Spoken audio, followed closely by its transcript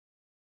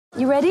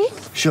You ready?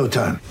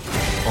 Showtime.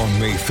 On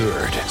May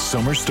 3rd,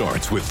 summer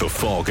starts with The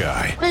Fall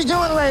Guy. Let's do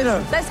it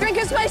later. Let's drink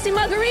a spicy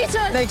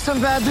margarita. Make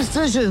some bad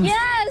decisions.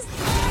 Yes!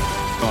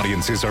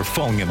 Audiences are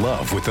falling in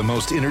love with the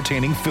most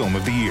entertaining film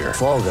of the year.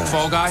 Fall Guy.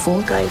 Fall Guy?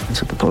 Fall guy.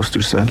 That's what the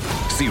poster said.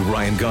 See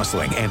Ryan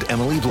Gosling and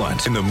Emily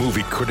Blunt in the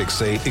movie critics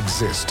say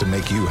exists to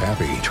make you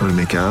happy. Trying to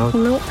make it out?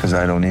 Nope. Because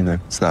I don't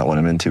either. It's not what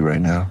I'm into right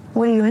now.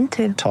 What are you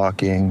into?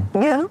 Talking.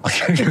 Yeah.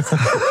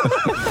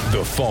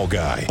 The Fall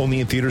Guy.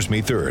 Only in theaters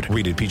May 3rd.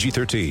 Rated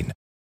PG-13.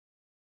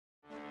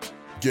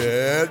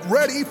 Get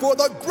ready for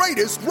the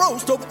greatest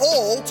roast of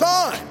all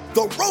time.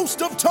 The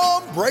Roast of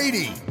Tom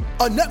Brady.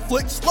 A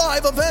Netflix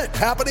live event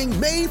happening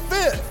May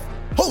 5th.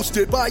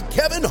 Hosted by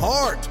Kevin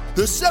Hart.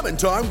 The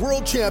 7-time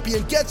world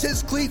champion gets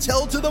his cleats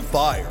held to the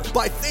fire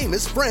by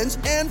famous friends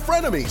and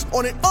frenemies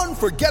on an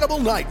unforgettable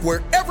night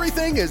where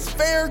everything is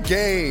fair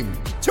game.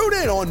 Tune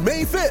in on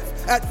May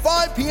 5th at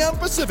 5 p.m.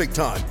 Pacific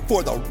time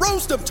for the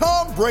Roast of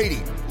Tom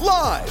Brady.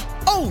 Live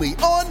only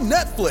on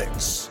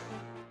Netflix.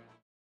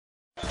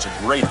 It's a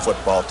great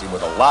football team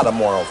with a lot of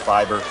moral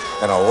fiber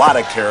and a lot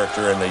of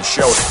character, and they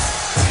showed it.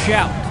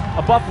 Shout,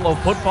 a Buffalo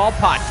football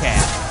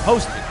podcast,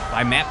 hosted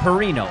by Matt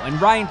Perino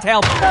and Ryan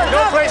Talbot.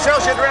 No place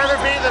else you'd rather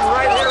be than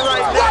right here,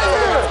 right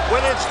now.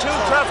 When it's too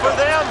tough for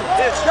them,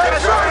 it's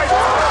just right.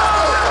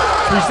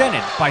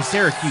 Presented by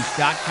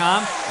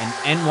Syracuse.com and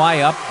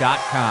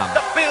NYUp.com.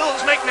 The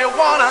Bills make me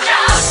wanna.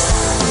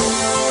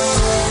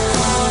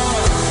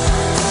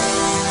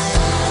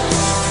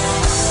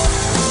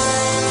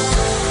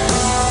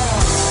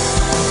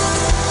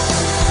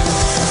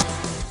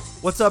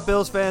 What's up,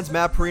 Bills fans?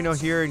 Matt Perino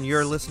here, and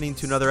you're listening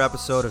to another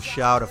episode of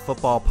Shout, a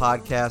football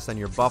podcast on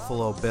your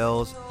Buffalo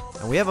Bills.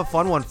 And we have a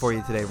fun one for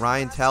you today.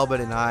 Ryan Talbot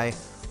and I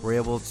were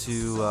able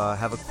to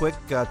have a quick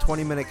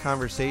 20-minute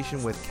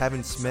conversation with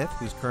Kevin Smith,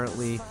 who's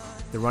currently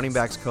the running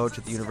backs coach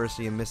at the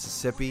University of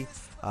Mississippi.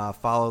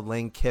 Followed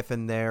Lane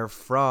Kiffin there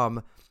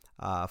from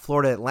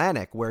Florida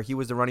Atlantic, where he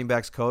was the running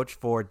backs coach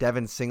for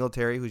Devin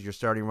Singletary, who's your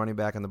starting running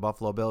back on the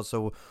Buffalo Bills.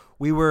 So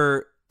we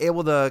were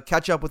able to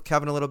catch up with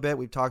Kevin a little bit.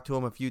 We've talked to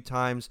him a few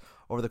times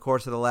over the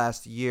course of the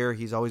last year.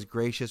 He's always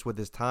gracious with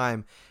his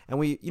time. And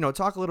we,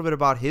 talk a little bit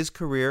about his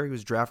career. He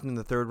was drafted in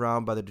the 3rd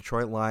round by the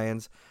Detroit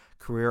Lions.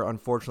 Career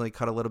unfortunately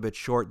cut a little bit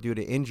short due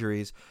to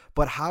injuries,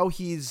 but how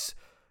he's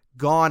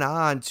gone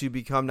on to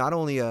become not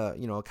only a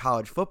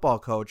college football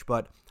coach,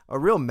 but a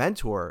real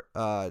mentor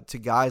to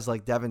guys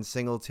like Devin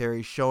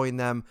Singletary, showing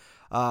them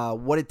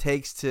what it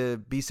takes to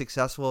be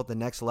successful at the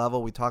next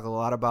level. We talk a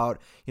lot about,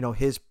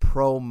 his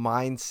pro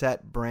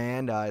mindset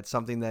brand. It's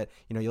something that,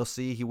 you'll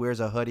see he wears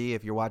a hoodie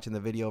if you're watching the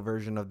video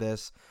version of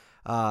this.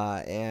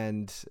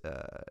 It's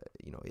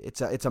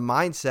a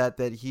mindset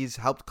that he's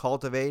helped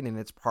cultivate, and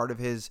it's part of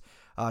his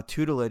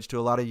tutelage to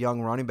a lot of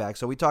young running backs.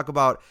 So we talk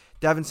about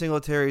Devin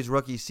Singletary's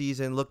rookie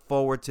season, look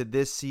forward to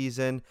this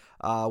season,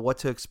 what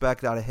to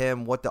expect out of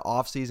him, what the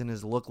offseason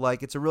has looked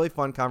like. It's a really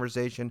fun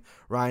conversation.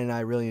 Ryan and I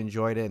really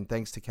enjoyed it, and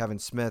thanks to Kevin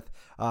Smith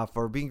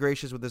for being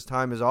gracious with his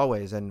time as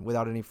always. And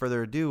without any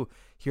further ado,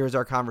 here's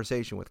our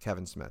conversation with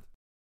Kevin Smith.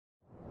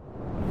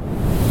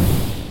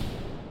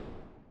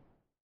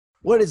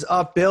 What is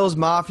up, Bills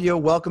Mafia?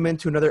 Welcome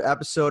into another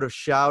episode of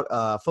Shout,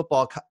 a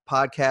football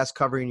podcast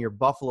covering your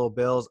Buffalo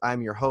Bills.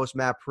 I'm your host,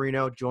 Matt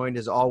Perino, joined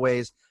as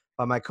always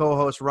by my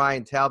co-host,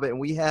 Ryan Talbot, and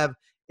we have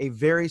a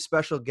very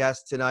special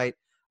guest tonight.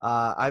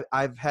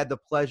 I've had the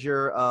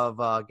pleasure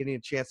of getting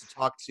a chance to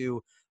talk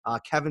to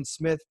Kevin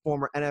Smith,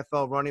 former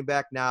NFL running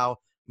back, now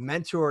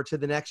mentor to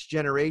the next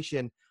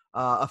generation,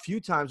 a few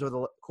times over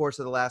the course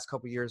of the last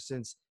couple of years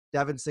since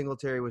Devin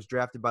Singletary was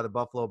drafted by the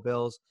Buffalo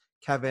Bills.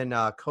 Kevin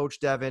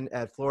coached Devin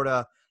at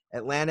Florida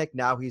Atlantic.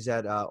 Now he's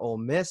at Ole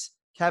Miss.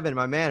 Kevin,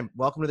 my man,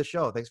 welcome to the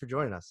show. Thanks for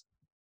joining us.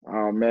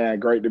 Oh, man,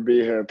 great to be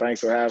here.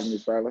 Thanks for having me,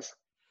 fellas.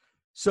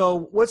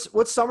 So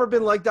what's summer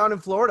been like down in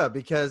Florida?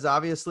 Because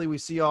obviously we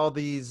see all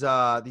these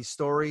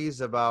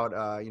stories about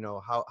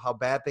how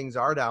bad things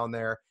are down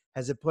there.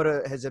 Has it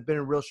been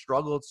a real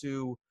struggle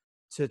to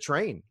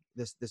train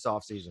this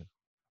off season?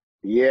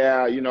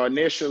 Yeah,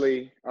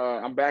 initially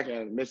I'm back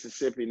in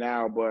Mississippi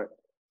now, but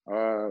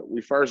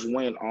we first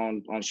went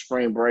on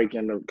spring break,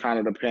 and the kind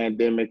of the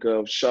pandemic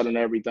of shutting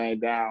everything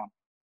down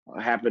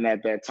happened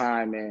at that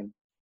time. And,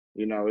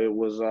 it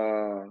was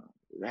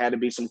had to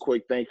be some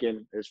quick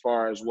thinking as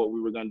far as what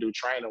we were going to do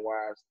training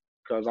wise,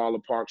 because all the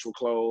parks were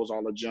closed,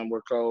 all the gym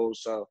were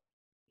closed. So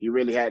you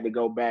really had to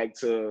go back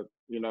to,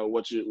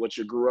 what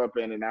you grew up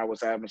in. And that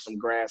was having some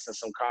grass and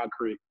some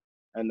concrete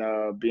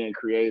and being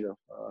creative.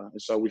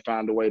 And so we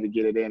found a way to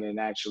get it in, and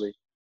actually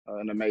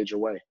in a major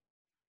way.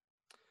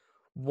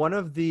 One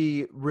of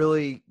the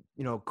really,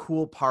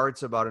 cool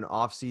parts about an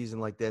off season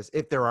like this,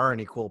 if there are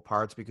any cool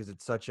parts, because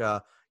it's such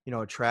a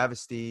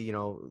travesty,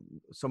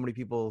 so many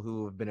people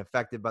who have been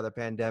affected by the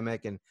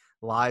pandemic and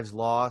lives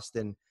lost.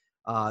 And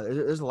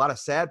there's a lot of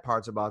sad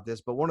parts about this.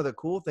 But one of the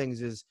cool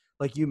things is,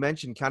 like you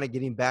mentioned, kind of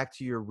getting back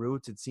to your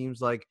roots. It seems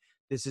like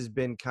this has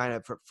been kind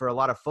of, for a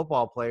lot of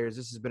football players,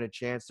 this has been a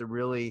chance to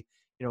really,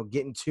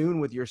 get in tune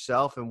with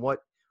yourself and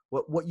what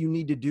what you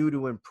need to do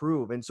to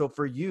improve. And so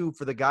for you,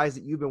 for the guys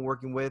that you've been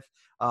working with,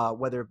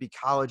 whether it be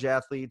college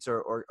athletes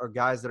or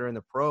guys that are in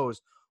the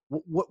pros,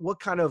 what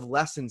kind of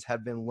lessons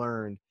have been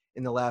learned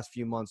in the last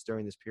few months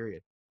during this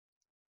period?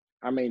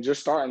 I mean,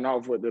 just starting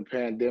off with the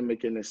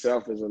pandemic in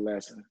itself is a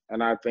lesson.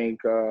 And I think,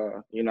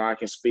 I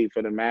can speak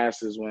for the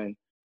masses when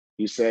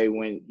you say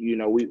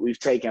we've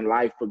taken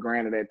life for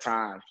granted at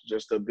times,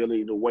 just the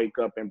ability to wake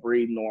up and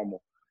breathe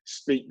normal,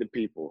 speak to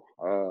people,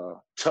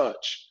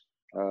 touch,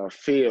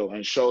 feel,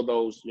 and show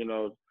those,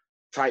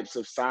 types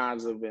of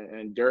signs of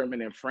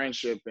endearment and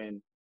friendship.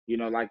 And,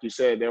 like you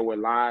said, there were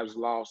lives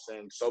lost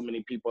and so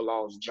many people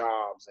lost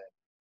jobs. And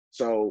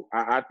so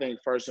I think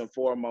first and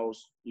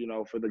foremost,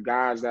 for the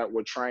guys that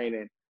were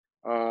training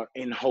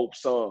in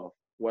hopes of,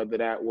 whether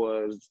that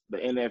was the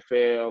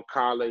NFL,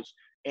 college,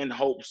 in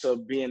hopes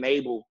of being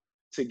able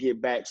to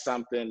get back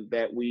something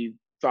that we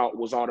thought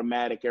was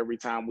automatic every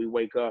time we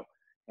wake up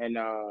and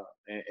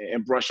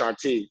brush our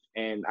teeth.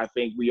 And I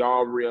think we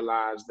all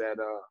realize that,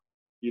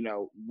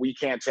 we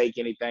can't take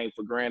anything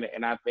for granted.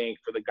 And I think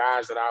for the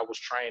guys that I was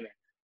training,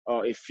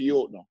 it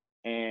fueled them.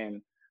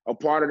 And a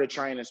part of the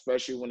training,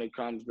 especially when it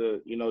comes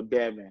to,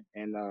 Devin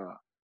and,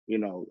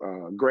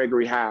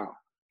 Gregory Howe,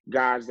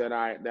 guys that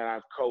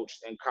I've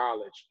coached in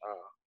college,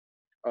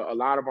 a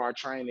lot of our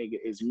training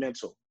is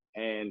mental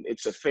and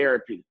it's a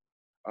therapy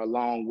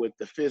along with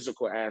the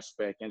physical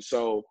aspect. And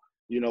so,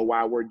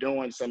 while we're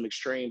doing some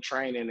extreme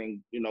training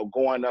and,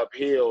 going up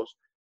hills,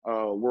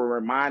 we're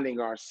reminding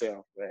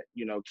ourselves that,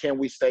 can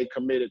we stay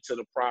committed to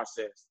the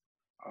process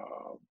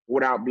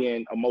without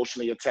being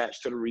emotionally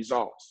attached to the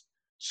results?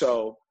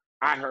 So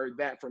I heard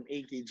that from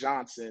Inky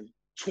Johnson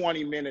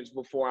 20 minutes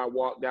before I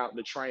walked out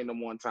to train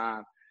them one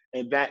time.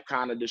 And that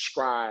kind of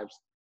describes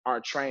our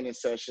training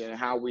session and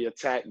how we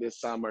attacked this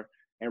summer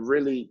and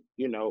really,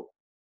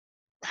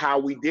 how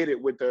we did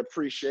it with the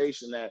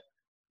appreciation that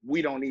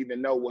we don't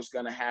even know what's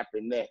going to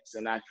happen next.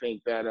 And I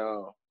think that,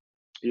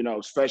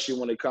 especially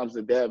when it comes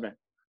to Devin,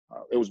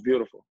 it was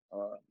beautiful.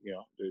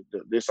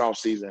 This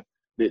offseason,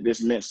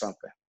 this meant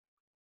something.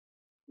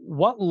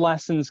 What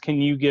lessons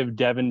can you give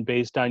Devin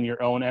based on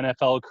your own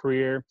NFL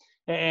career?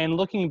 And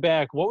looking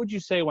back, what would you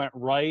say went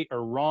right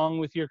or wrong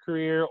with your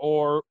career?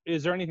 Or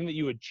is there anything that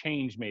you would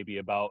change maybe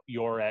about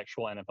your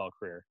actual NFL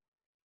career?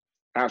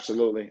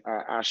 Absolutely.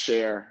 I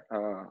share.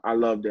 I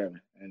love Devin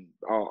and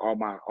all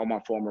my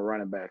former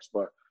running backs,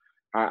 but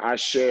I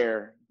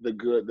share the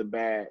good, the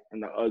bad,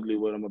 and the ugly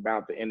with them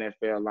about the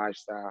NFL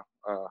lifestyle,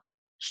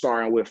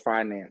 starting with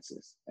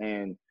finances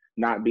and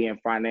not being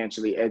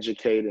financially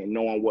educated and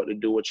knowing what to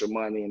do with your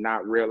money and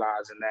not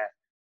realizing that,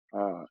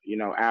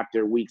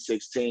 after week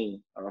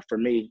 16, for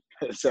me,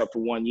 except for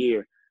 1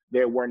 year,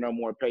 there were no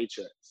more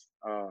paychecks.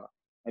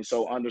 And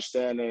so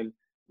understanding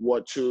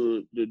what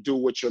to do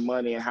with your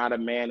money and how to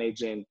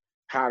manage and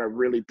how to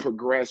really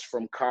progress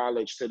from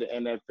college to the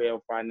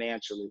NFL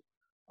financially,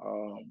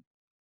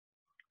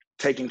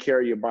 taking care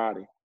of your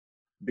body,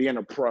 being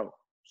a pro.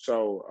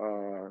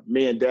 So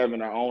me and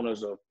Devin are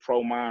owners of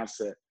Pro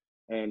Mindset,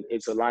 and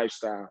it's a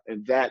lifestyle.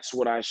 And that's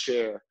what I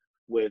share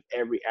with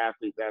every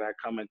athlete that I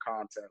come in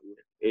contact with.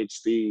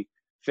 It's the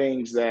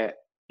things that,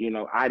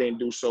 I didn't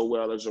do so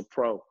well as a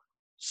pro,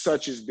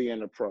 such as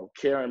being a pro,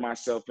 carrying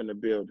myself in the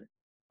building.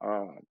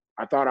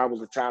 I thought I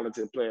was a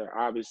talented player.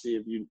 Obviously,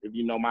 if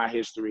you know my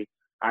history,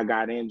 I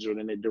got injured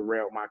and it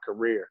derailed my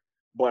career.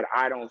 But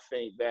I don't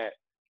think that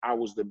I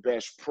was the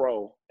best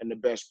pro and the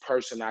best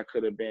person I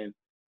could have been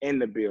in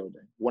the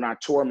building. When I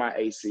tore my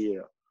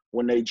ACL,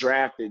 when they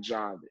drafted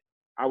Jarvis,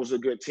 I was a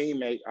good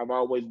teammate. I've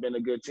always been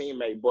a good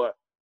teammate, but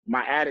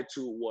my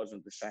attitude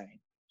wasn't the same.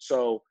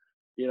 So,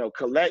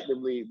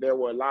 collectively, there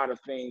were a lot of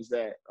things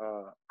that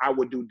I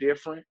would do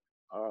different.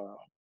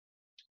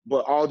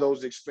 But all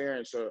those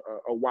experiences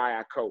are why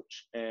I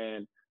coach.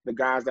 And the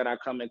guys that I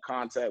come in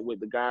contact with,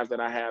 the guys that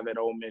I have at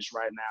Ole Miss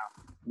right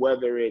now,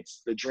 whether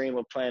it's the dream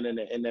of playing in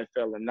the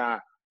NFL or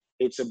not,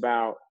 it's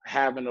about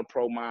having a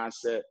pro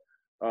mindset,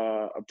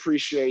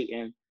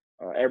 appreciating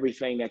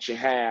everything that you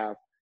have,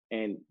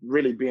 and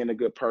really being a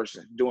good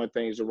person, doing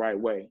things the right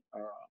way.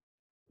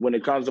 When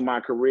it comes to my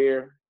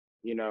career,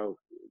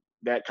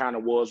 that kind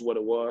of was what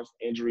it was.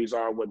 Injuries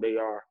are what they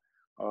are.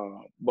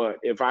 But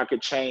if I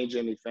could change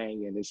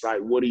anything, and it's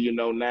like, what do you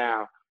know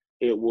now?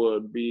 It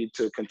would be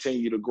to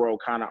continue to grow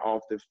kind of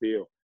off the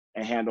field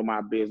and handle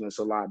my business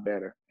a lot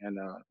better. And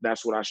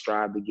that's what I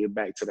strive to give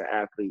back to the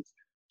athletes,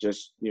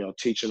 just,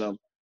 teaching them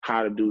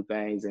how to do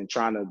things and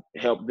trying to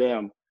help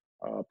them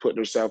put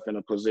themselves in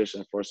a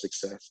position for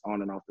success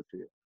on and off the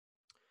field.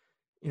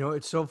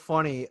 It's so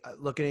funny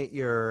looking at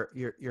your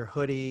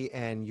hoodie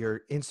and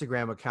your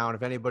Instagram account.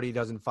 If anybody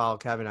doesn't follow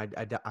Kevin,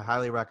 I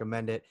highly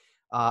recommend it.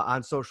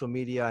 On social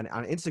media and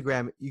on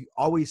Instagram, you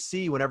always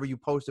see whenever you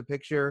post a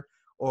picture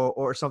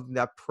or something,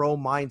 that pro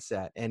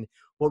mindset. And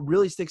what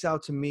really sticks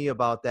out to me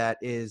about that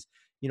is,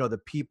 the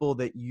people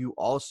that you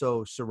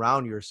also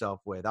surround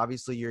yourself with.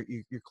 Obviously,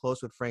 you're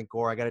close with Frank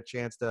Gore. I got a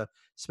chance to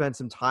spend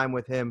some time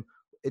with him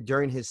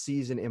during his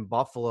season in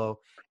Buffalo.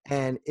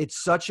 And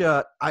it's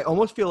I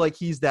almost feel like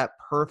he's that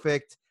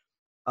perfect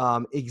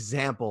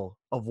example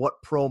of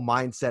what pro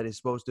mindset is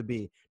supposed to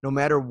be. No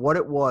matter what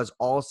it was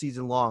all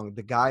season long,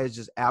 the guy is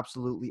just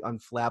absolutely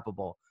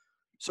unflappable.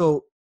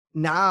 So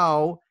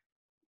now,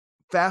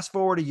 fast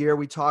forward a year,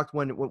 we talked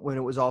when it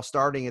was all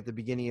starting at the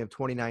beginning of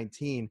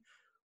 2019.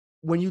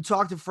 When you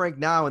talk to Frank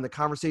now and the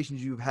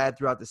conversations you've had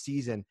throughout the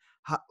season,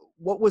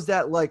 what was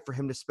that like for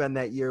him to spend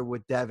that year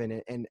with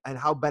Devin, and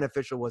how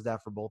beneficial was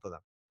that for both of them?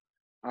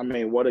 I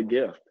mean, what a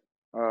gift.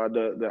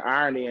 The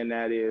irony in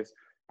that is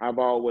I've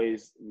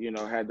always,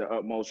 had the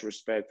utmost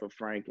respect for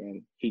Frank,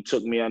 and he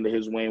took me under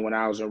his wing when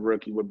I was a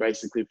rookie. We're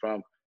basically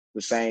from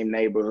the same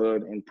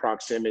neighborhood in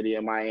proximity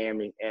in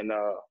Miami. And,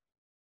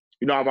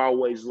 I've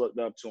always looked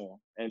up to him.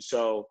 And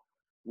so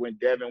when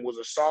Devin was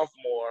a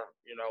sophomore,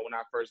 when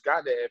I first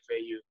got to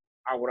FAU,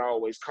 I would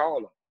always call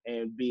him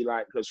and be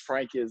like, because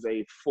Frank is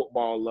a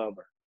football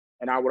lover.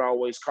 And I would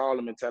always call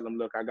him and tell him,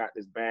 look, I got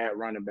this bad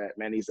running back,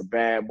 man. He's a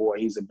bad boy.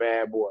 He's a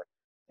bad boy.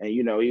 And,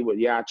 he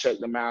would, I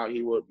checked him out.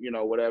 He would,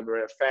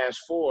 whatever.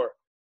 Fast forward,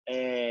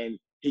 and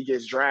he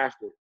gets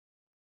drafted.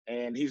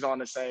 And he's on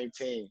the same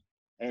team.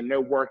 And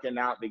they're working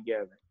out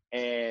together.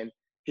 And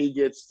he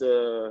gets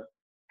to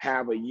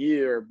have a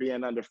year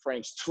being under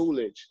Frank's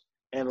tutelage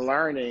and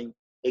learning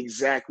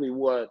exactly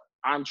what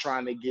I'm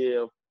trying to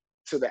give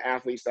to the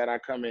athletes that I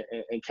come in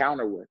and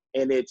encounter with.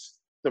 And it's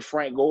the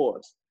Frank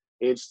Gores.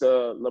 It's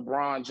the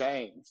LeBron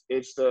James.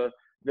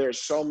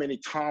 There's so many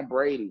Tom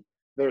Brady.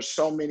 There's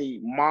so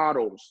many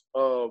models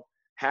of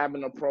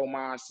having a pro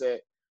mindset,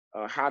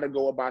 how to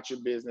go about your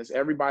business.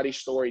 Everybody's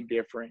story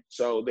different.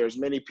 So there's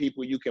many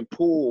people you can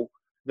pull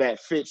that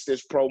fits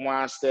this pro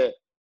mindset.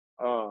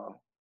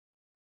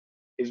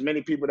 As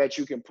many people that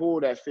you can pull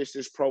that fits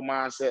this pro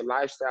mindset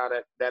lifestyle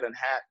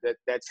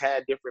that's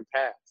had different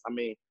paths. I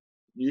mean,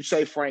 you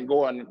say Frank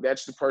Gore, and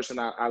that's the person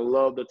I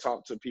love to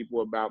talk to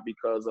people about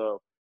because of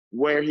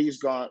where he's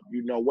gone,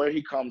 where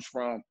he comes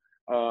from,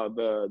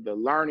 the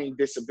learning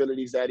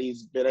disabilities that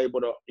he's been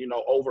able to,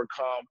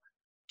 overcome,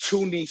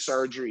 2 knee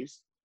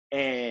surgeries,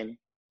 and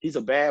he's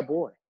a bad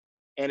boy.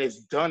 And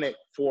it's done it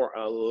for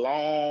a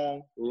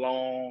long,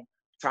 long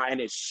time.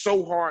 And it's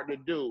so hard to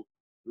do,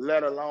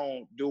 let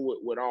alone do it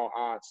with all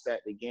odds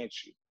stacked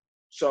against you.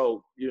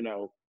 So,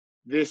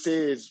 this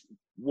is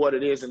what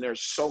it is. And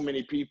there's so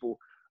many people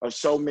of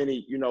so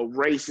many,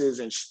 races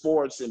and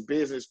sports and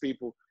business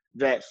people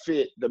that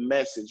fit the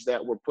message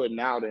that we're putting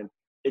out, and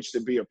it's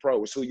to be a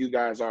pro. It's who you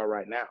guys are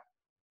right now.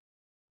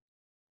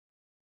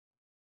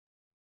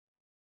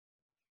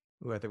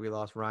 Ooh, I think we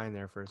lost Ryan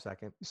there for a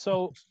second.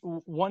 So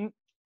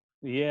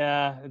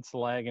it's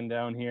lagging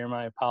down here.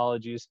 My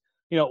apologies.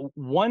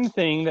 One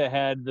thing that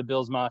had the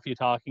Bills Mafia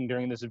talking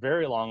during this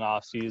very long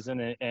off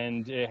season,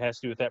 and it has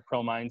to do with that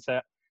pro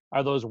mindset,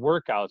 are those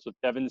workouts with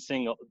Devin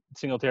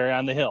Singletary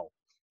on the hill.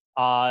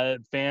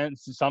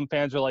 Some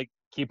fans are like,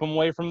 keep them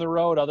away from the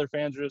road. Other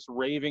fans are just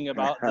raving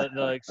about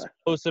the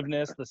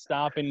explosiveness, the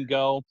stop and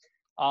go.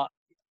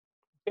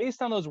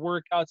 Based on those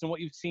workouts and what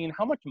you've seen,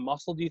 how much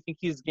muscle do you think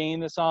he's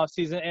gained this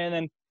offseason? And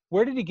then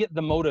where did he get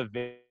the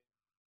motivation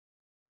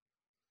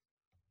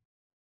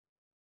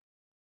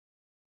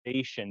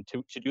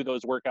to do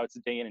those workouts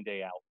day in and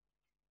day out?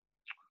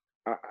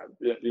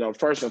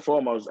 First and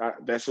foremost,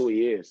 that's who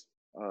he is.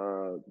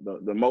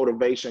 The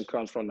motivation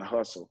comes from the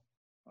hustle.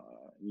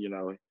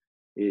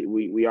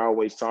 We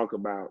always talk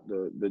about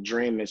the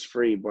dream is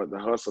free, but the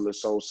hustle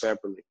is sold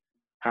separately.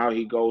 How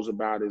he goes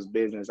about his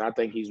business, I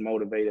think he's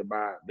motivated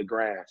by the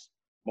grass,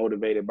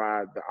 motivated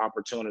by the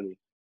opportunity.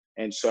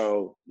 And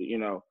so,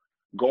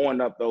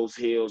 going up those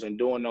hills and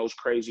doing those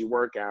crazy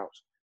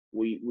workouts,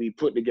 we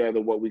put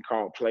together what we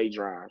call play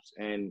drives.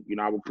 And,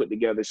 I would put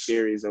together a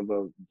series of,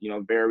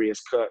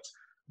 various cuts,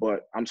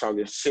 but I'm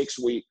talking 6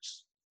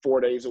 weeks,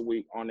 4 days a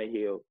week on the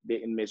hill,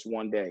 didn't miss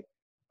one day.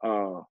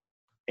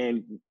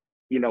 And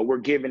we're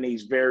giving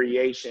these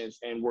variations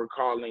and we're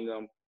calling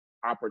them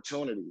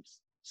opportunities.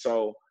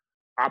 So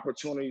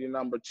opportunity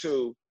number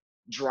 2,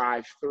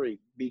 drive 3,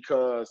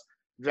 because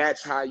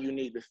that's how you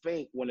need to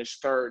think when it's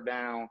third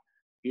down,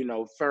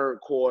 third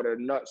quarter,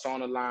 nuts on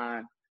the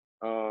line,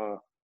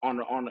 on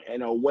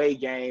an away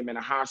game in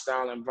a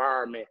hostile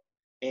environment.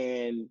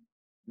 And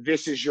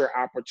this is your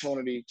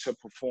opportunity to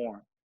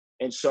perform.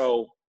 And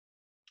so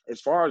as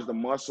far as the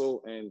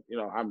muscle, and,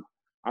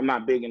 I'm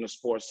not big into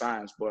sports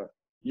science, but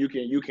you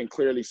can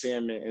clearly see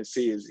him and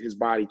see his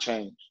body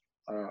change.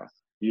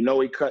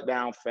 He cut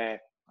down fat.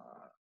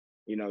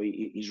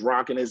 He's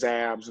rocking his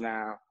abs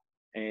now.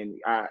 And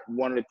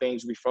one of the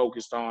things we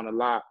focused on a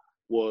lot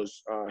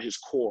was his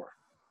core.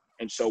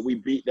 And so we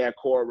beat that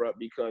core up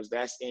because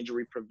that's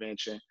injury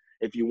prevention.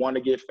 If you want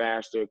to get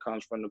faster, it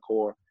comes from the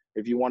core.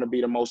 If you want to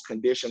be the most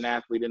conditioned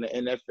athlete in the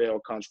NFL,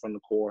 it comes from the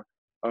core.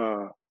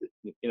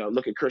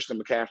 Look at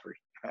Christian McCaffrey.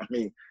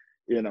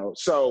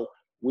 So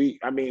we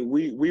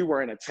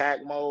were in attack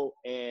mode,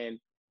 and,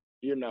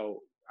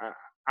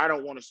 I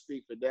don't want to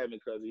speak for Devin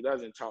because he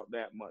doesn't talk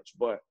that much,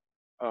 but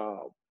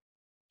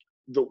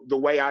the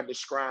way I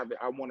describe it,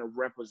 I want to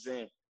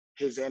represent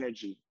his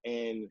energy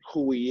and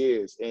who he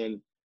is. And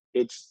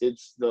it's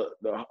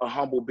a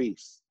humble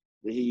beast.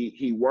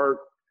 He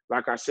worked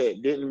like I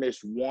said, didn't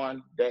miss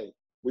one day.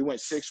 We went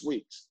 6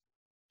 weeks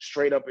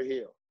straight up a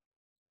hill.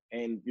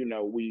 And, you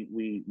know,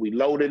 we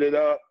loaded it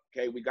up.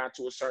 Okay, we got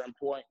to a certain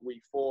point,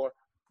 week 4.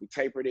 We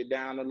tapered it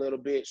down a little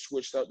bit,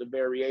 switched up the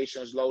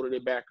variations, loaded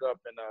it back up.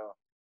 And,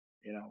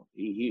 you know,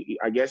 he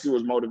I guess he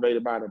was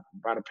motivated by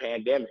the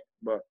pandemic,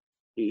 but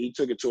he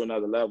took it to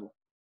another level.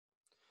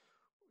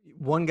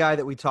 One guy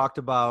that we talked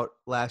about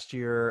last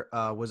year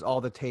was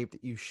all the tape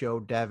that you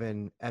showed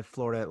Devin at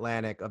Florida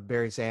Atlantic of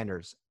Barry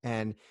Sanders.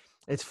 And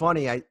it's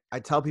funny, I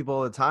tell people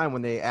all the time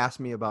when they ask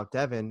me about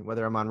Devin,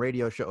 whether I'm on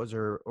radio shows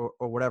or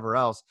whatever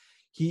else,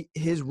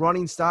 his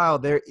running style,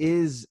 there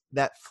is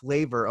that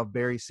flavor of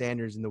Barry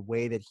Sanders in the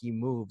way that he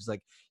moves.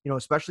 Like, you know,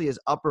 especially his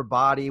upper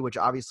body, which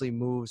obviously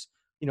moves,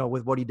 you know,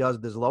 with what he does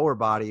with his lower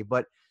body.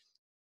 But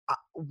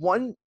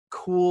one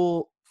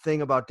cool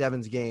thing about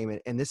Devin's game,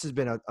 and this has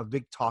been a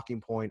big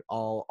talking point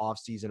all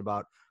offseason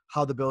about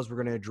how the Bills were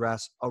going to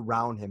address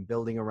around him,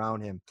 building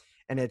around him.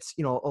 And it's,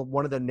 you know,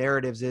 one of the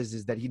narratives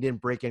is that he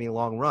didn't break any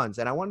long runs.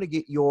 And I wanted to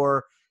get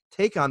your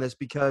take on this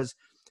because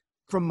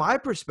from my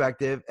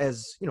perspective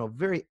as, you know,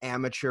 very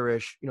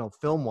amateurish, you know,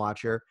 film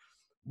watcher,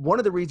 one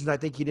of the reasons I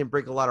think he didn't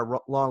break a lot of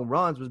long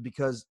runs was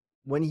because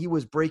when he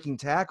was breaking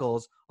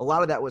tackles, a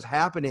lot of that was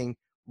happening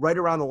right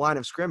around the line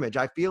of scrimmage.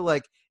 I feel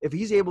like if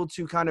he's able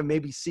to kind of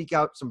maybe seek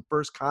out some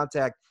first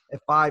contact at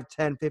 5,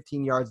 10,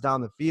 15 yards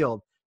down the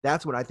field,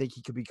 that's when I think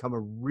he could become a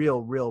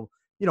real,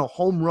 you know,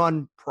 home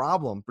run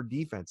problem for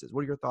defenses.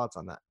 What are your thoughts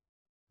on that?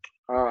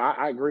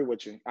 I agree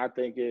with you. I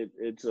think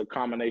it's a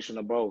combination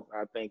of both.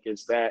 I think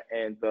it's that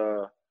and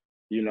the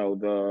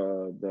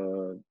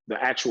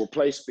actual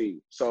play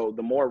speed. So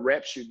the more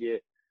reps you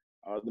get,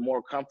 the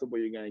more comfortable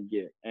you're going to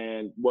get.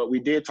 And what we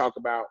did talk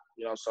about,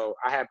 you know, so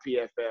I had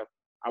PFF.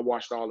 I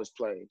watched all his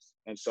plays.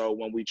 And so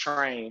when we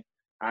trained,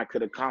 I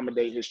could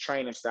accommodate his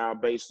training style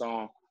based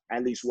on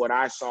at least what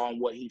I saw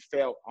and what he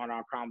felt on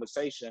our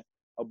conversation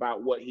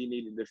about what he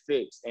needed to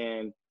fix.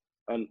 And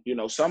you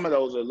know, some of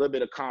those are a little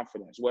bit of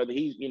confidence, whether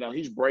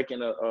he's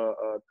breaking a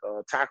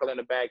tackle in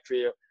the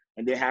backfield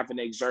and then having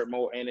to exert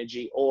more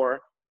energy,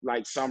 or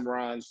like some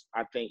runs,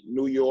 I think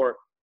New York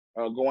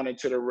going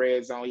into the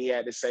red zone, he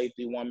had the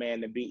safety, one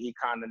man to beat, he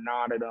kind of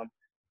nodded him.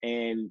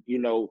 And, you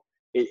know,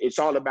 it's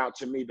all about,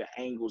 to me, the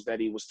angles that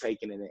he was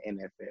taking in the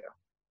NFL.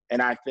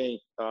 And I think,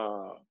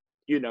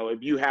 you know,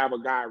 if you have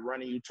a guy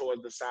running you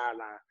towards the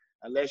sideline,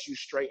 unless you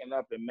straighten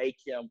up and make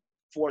him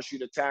force you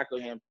to tackle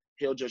him,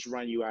 he'll just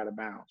run you out of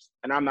bounds.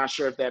 And I'm not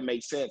sure if that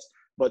makes sense.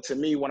 But to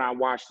me, when I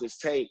watched this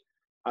tape,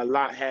 a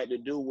lot had to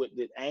do with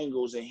the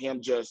angles and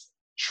him just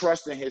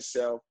trusting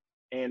himself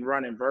and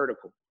running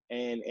vertical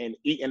and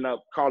eating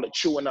up, call it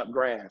chewing up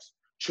grass,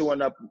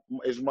 chewing up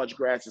as much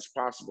grass as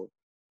possible.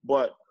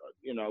 But,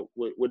 you know,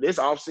 with this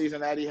offseason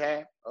that he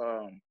had,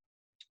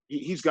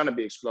 he's going to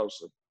be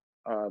explosive.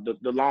 The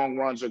long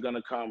runs are going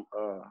to come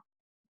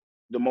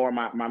the more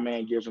my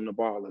man gives him the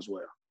ball as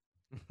well.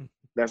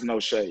 That's no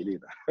shade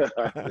either.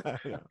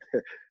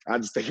 I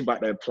just think about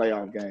that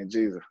playoff game.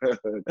 Jesus.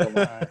 Come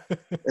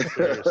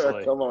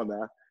on. Come on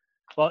now.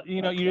 Well,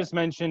 you know, you just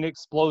mentioned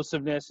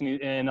explosiveness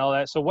and all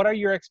that. So what are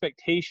your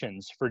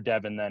expectations for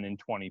Devin then in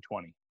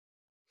 2020?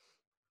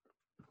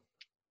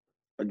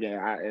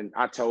 Again,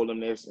 I told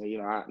him this, and, you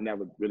know, I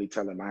never really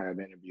tell him I have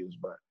interviews,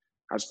 but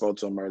I spoke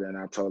to him earlier and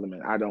I told him,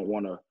 and I don't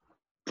want to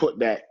put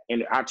that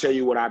in. I'll tell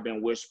you what I've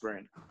been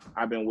whispering.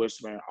 I've been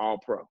whispering all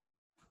pro.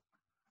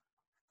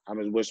 I've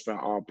been whispering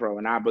all pro.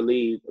 And I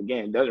believe,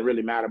 again, it doesn't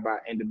really matter about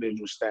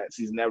individual stats.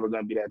 He's never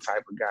going to be that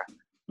type of guy.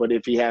 But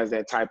if he has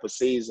that type of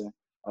season,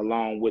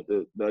 along with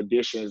the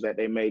additions that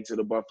they made to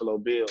the Buffalo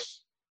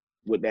Bills,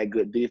 with that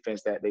good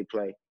defense that they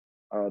play,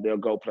 they'll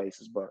go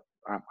places. But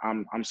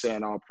I'm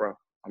saying all pro.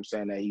 I'm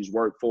saying that he's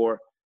worked for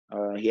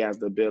it. He has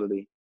the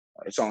ability.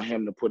 It's on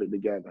him to put it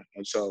together.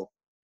 And so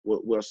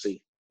we'll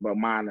see. But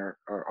mine are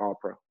all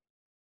pro.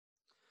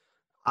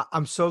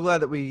 I'm so glad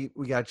that we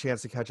got a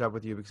chance to catch up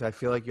with you, because I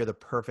feel like you're the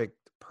perfect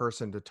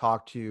person to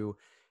talk to,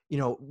 you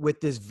know,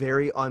 with this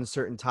very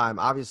uncertain time.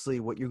 Obviously,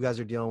 what you guys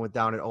are dealing with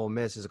down at Ole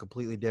Miss is a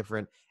completely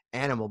different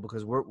animal,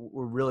 because we're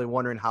really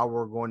wondering how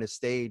we're going to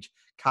stage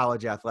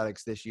college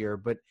athletics this year.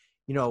 But,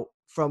 you know,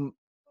 from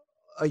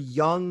a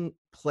young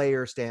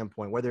player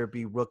standpoint, whether it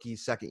be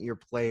rookies, second-year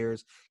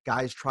players,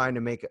 guys trying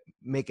to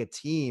make a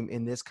team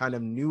in this kind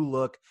of new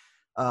look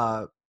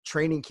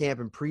training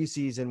camp and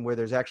preseason where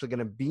there's actually going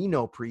to be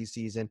no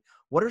preseason,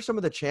 what are some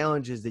of the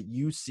challenges that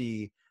you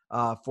see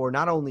for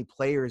not only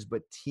players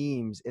but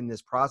teams in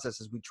this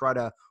process as we try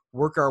to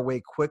work our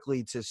way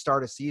quickly to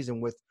start a season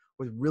with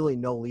really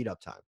no lead-up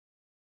time?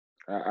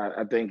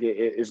 I think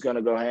it's going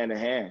to go hand in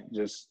hand.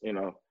 Just, you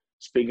know,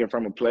 speaking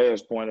from a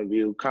player's point of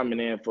view, coming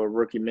in for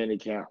rookie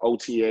minicamp,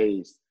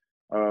 OTAs,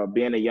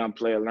 being a young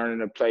player, learning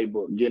the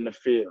playbook, getting a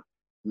feel,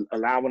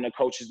 allowing the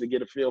coaches to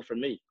get a feel for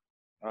me.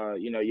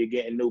 You know, you're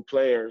getting new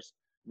players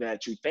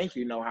that you think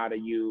you know how to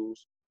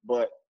use,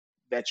 but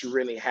that you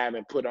really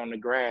haven't put on the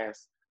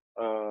grass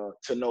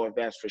to know if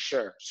that's for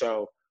sure.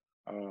 So,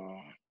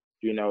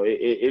 you know,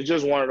 it's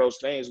just one of those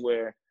things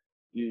where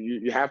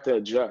you have to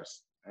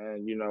adjust.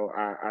 And,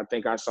 I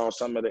think I saw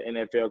some of the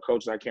NFL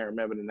coaches, I can't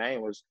remember the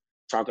name, was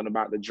talking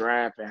about the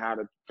draft and how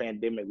the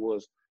pandemic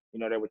was,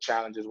 there were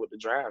challenges with the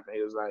draft. And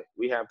it was like,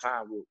 we have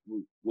time.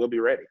 We'll be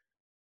ready.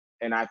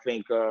 And I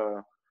think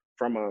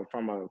from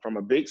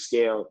a big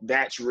scale,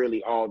 that's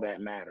really all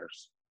that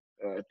matters,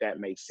 if that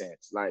makes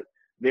sense. Like,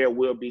 there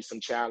will be some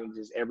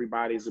challenges.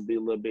 Everybody's will be a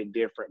little bit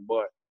different,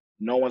 but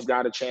no one's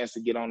got a chance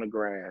to get on the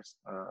grass.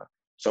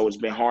 So it's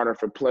been harder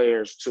for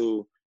players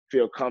to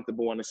feel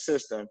comfortable in the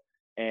system,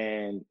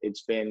 and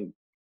it's been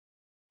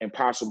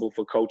impossible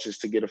for coaches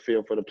to get a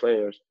feel for the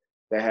players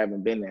that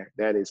haven't been there.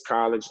 That is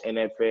college,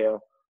 NFL,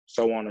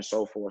 so on and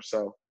so forth.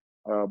 So,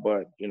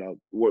 but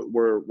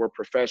we're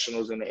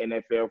professionals in the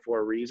NFL for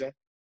a reason,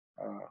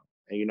 and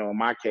in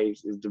my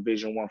case, it's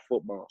Division I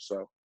football.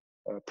 So,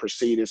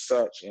 proceed as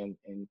such and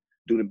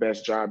do the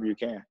best job you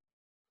can.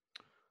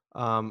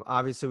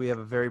 Obviously, we have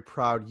a very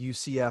proud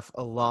UCF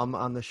alum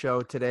on the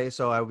show today,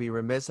 so I would be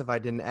remiss if I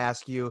didn't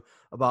ask you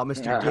about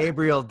Mr.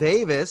 Gabriel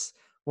Davis,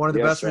 one of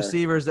the best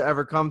receivers to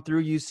ever come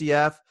through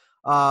UCF.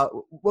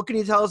 What can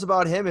you tell us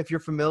about him if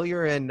you're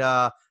familiar? And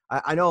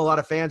I know a lot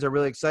of fans are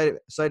really excited.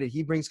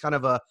 He brings kind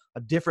of a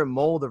different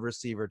mold of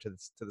receiver to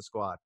the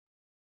squad.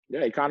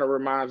 Yeah, he kind of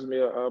reminds me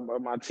of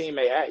my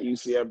teammate at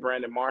UCF,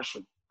 Brandon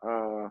Marshall.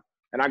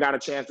 And I got a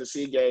chance to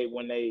see Gabe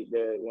when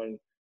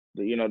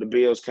the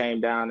Bills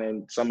came down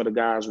and some of the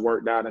guys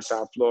worked out in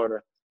South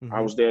Florida. Mm-hmm. I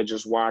was there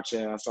just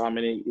watching. I saw him,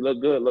 and he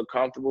looked good, looked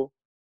comfortable.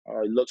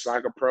 He looks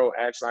like a pro,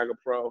 acts like a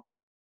pro.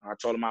 I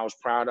told him I was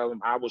proud of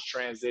him. I was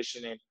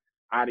transitioning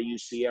out of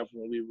UCF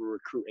when we were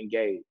recruiting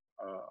Gabe.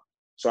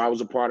 So I was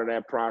a part of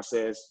that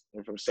process.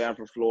 And from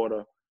Sanford,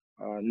 Florida,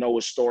 know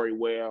his story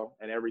well.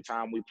 And every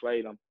time we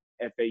played him,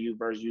 FAU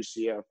versus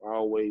UCF, I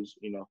always,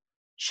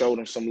 showed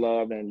him some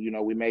love, and,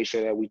 we made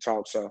sure that we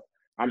talked. So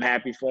I'm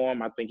happy for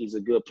him. I think he's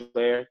a good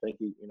player. I think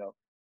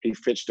he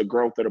fits the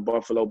growth of the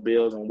Buffalo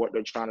Bills and what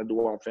they're trying to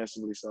do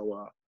offensively.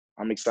 So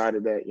I'm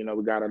excited that,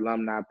 we got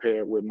alumni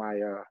paired with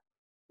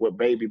with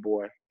baby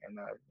boy, and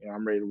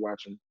I'm ready to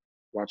watch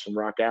him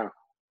rock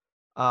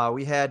out.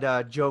 We had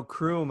Joe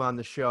Kroom on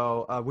the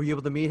show. Were you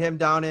able to meet him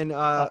down in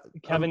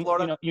Kevin?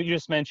 Florida? You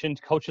just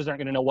mentioned coaches aren't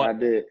going to know what. I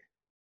did.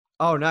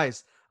 Oh,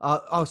 nice.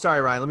 Sorry,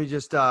 Ryan. Let me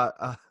just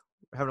having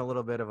a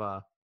little bit of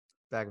a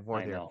back and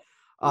forth here.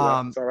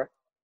 It's all right.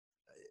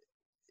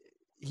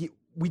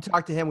 We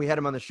talked to him. We had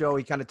him on the show.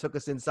 He kind of took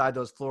us inside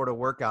those Florida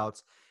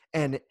workouts.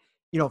 And,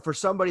 for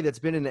somebody that's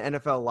been in the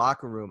NFL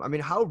locker room, I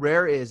mean, how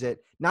rare is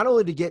it not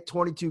only to get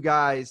 22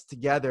 guys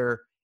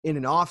together in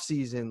an off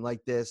season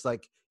like this,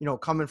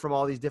 coming from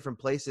all these different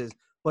places,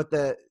 but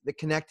the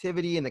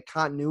connectivity and the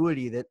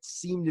continuity that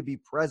seemed to be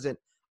present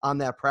on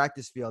that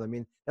practice field. I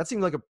mean, that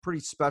seemed like a pretty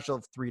special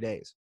 3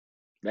 days.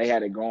 They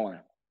had it going.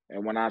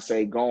 And when I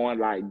say going,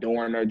 like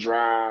during their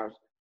drives,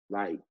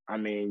 I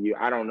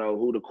don't know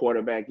who the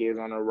quarterback is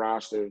on the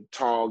roster.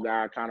 Tall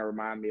guy, kind of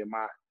remind me of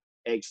my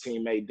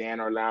ex-teammate Dan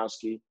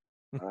Orlowski.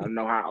 I don't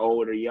know how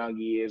old or young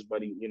he is,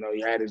 but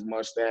he had his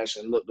mustache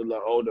and looked a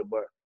little older.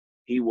 But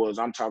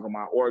I'm talking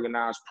about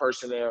organized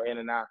personnel in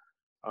and out.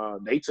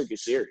 They took it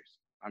serious.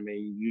 I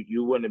mean,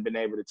 you wouldn't have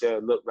been able to tell.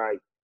 It looked like,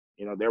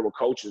 there were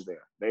coaches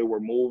there. They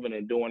were moving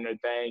and doing their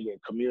thing and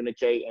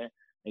communicating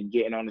and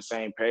getting on the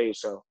same page.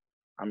 So,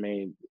 I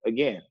mean,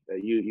 again,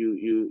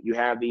 you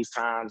have these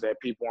times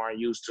that people aren't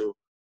used to,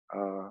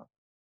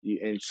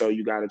 and so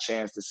you got a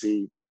chance to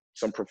see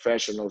some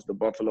professionals, the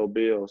Buffalo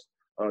Bills,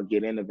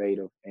 get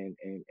innovative and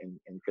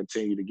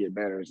continue to get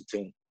better as a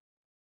team.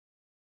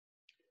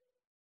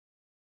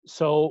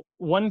 So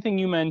one thing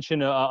you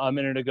mentioned a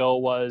minute ago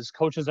was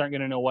coaches aren't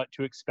going to know what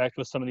to expect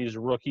with some of these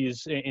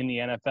rookies in the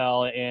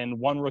NFL, and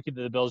one rookie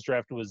that the Bills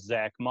drafted was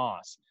Zach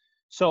Moss.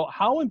 So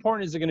how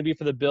important is it going to be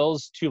for the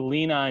Bills to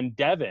lean on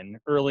Devin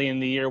early in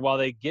the year while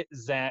they get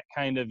Zach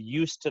kind of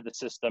used to the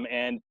system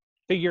and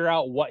figure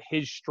out what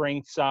his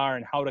strengths are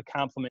and how to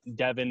complement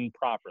Devin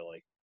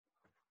properly?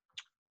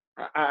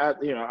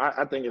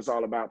 I think it's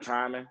all about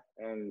timing,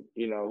 and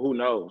who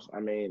knows? I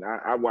mean,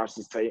 I watched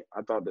his tape.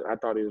 I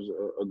thought he was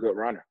a good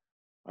runner.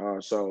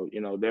 So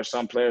there's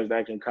some players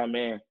that can come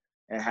in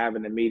and have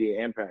an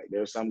immediate impact.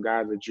 There's some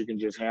guys that you can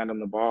just hand them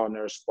the ball and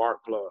they're a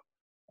spark plug.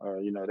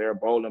 They're a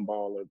bowling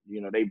ball.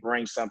 Or, they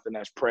bring something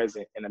that's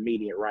present and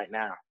immediate right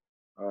now.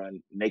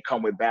 And they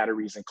come with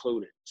batteries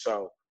included.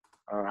 So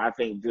I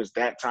think just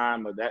that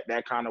time or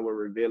that kind of will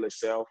reveal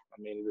itself.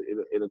 I mean,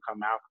 it'll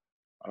come out.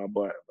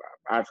 But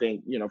I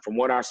think, from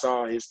what I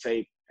saw, his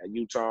tape at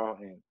Utah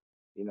and,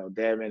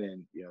 Devin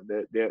and,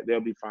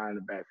 they'll be fine in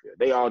the backfield.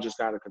 They all just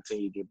got to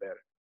continue to get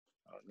better.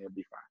 They'll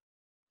be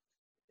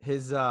fine.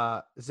 His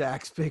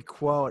Zach's big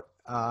quote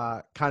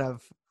kind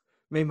of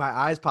made my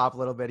eyes pop a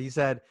little bit. He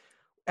said,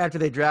 after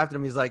they drafted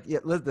him, he's like, yeah,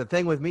 listen, the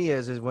thing with me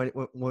is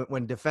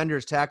when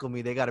defenders tackle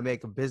me, they got to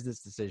make a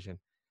business decision.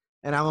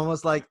 And I'm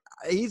almost like,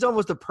 he's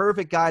almost a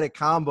perfect guy to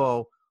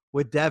combo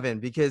with Devin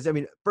because, I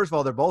mean, first of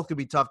all, they're both going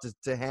to be tough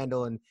to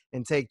handle and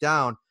take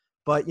down.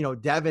 But,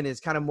 Devin is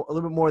kind of a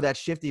little bit more of that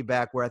shifty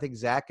back where I think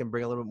Zach can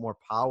bring a little bit more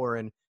power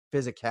and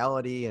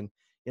physicality. And,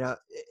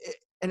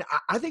 And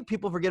I think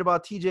people forget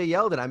about TJ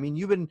Yeldon. I mean,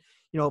 you've been,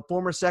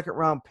 former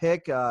second-round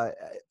pick.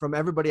 From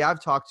everybody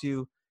I've talked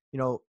to,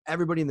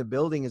 everybody in the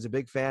building is a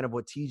big fan of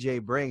what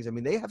TJ brings. I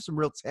mean, they have some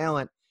real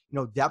talent,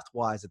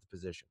 depth-wise at the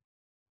position.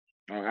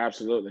 Oh,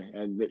 absolutely.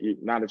 And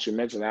now that you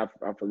mentioned it,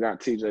 I forgot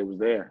TJ was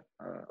there.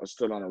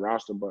 Still on the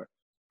roster, but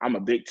I'm a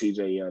big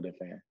TJ Yeldon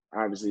fan.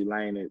 Obviously,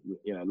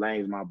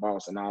 Lane's my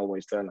boss, and I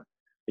always tell him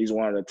he's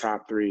one of the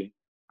top 3.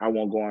 I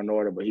won't go in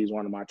order, but he's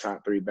one of my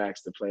top 3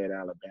 backs to play at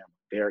Alabama.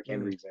 Derrick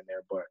Henry's in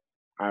there, but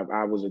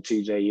I was a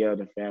TJ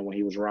Yeldon fan when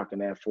he was rocking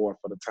that 4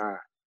 for the Tide.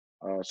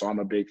 So I'm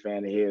a big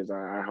fan of his.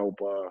 I hope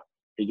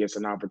he gets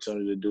an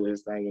opportunity to do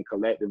his thing, and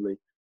collectively,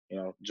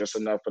 just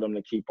enough for them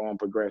to keep on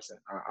progressing.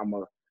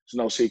 It's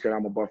no secret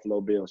I'm a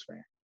Buffalo Bills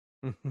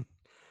fan.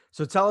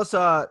 So tell us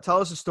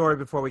a story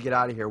before we get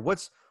out of here.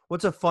 What's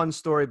a fun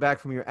story back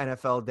from your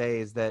NFL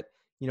days that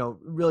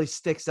really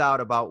sticks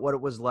out about what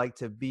it was like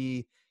to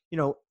be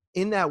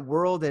in that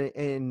world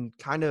and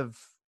kind of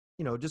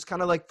just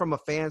kind of like from a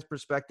fan's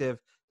perspective,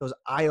 those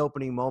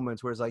eye-opening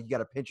moments where it's like you got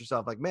to pinch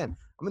yourself like, man,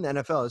 I'm in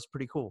the NFL. It's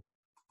pretty cool.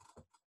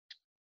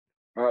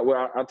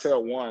 Well, I'll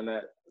tell one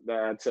that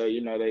I tell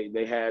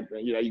they had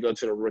you go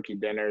to the rookie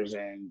dinners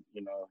and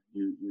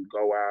you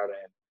go out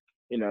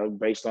and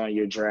based on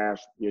your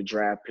draft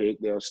pick,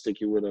 they'll stick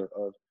you with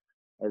a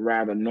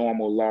rather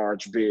normal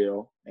large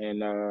bill,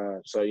 and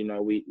so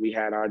we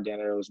had our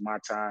dinner. It was my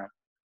time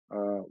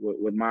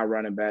with my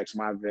running backs,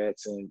 my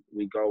vets, and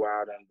we go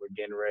out and we're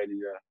getting ready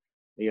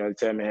to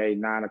tell me, hey,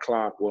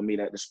 9:00 we'll meet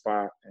at the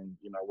spot and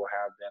we'll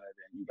have dinner.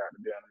 Then you got the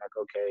bill. I'm like,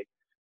 okay,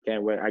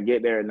 can't wait. I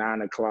get there at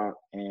 9:00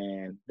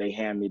 and they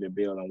hand me the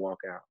bill and walk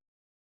out.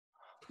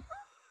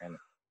 And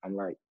I'm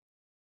like,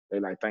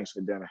 they're like, thanks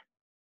for dinner.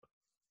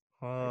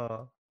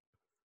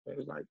 It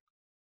was like,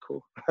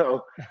 cool.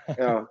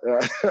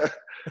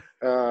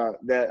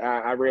 That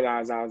I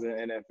realized I was in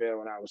the NFL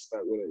when I was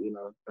stuck with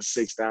a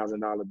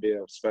 $6,000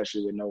 bill,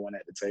 especially with no one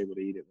at the table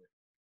to eat it with.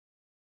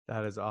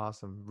 That is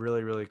awesome.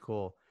 Really, really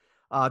cool.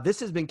 This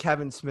has been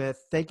Kevin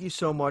Smith. Thank you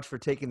so much for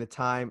taking the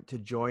time to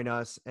join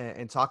us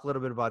and talk a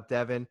little bit about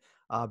Devin.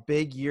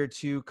 Big year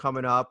 2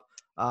 coming up.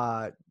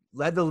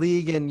 Led the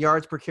league in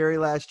yards per carry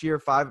last year,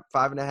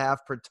 5.5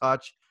 per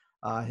touch.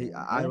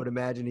 I would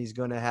imagine he's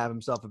going to have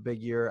himself a big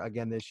year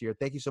again this year.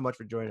 Thank you so much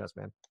for joining us,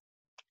 man.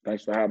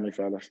 Thanks for having me,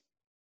 fellas.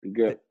 Be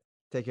good.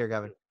 Take care,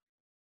 Kevin.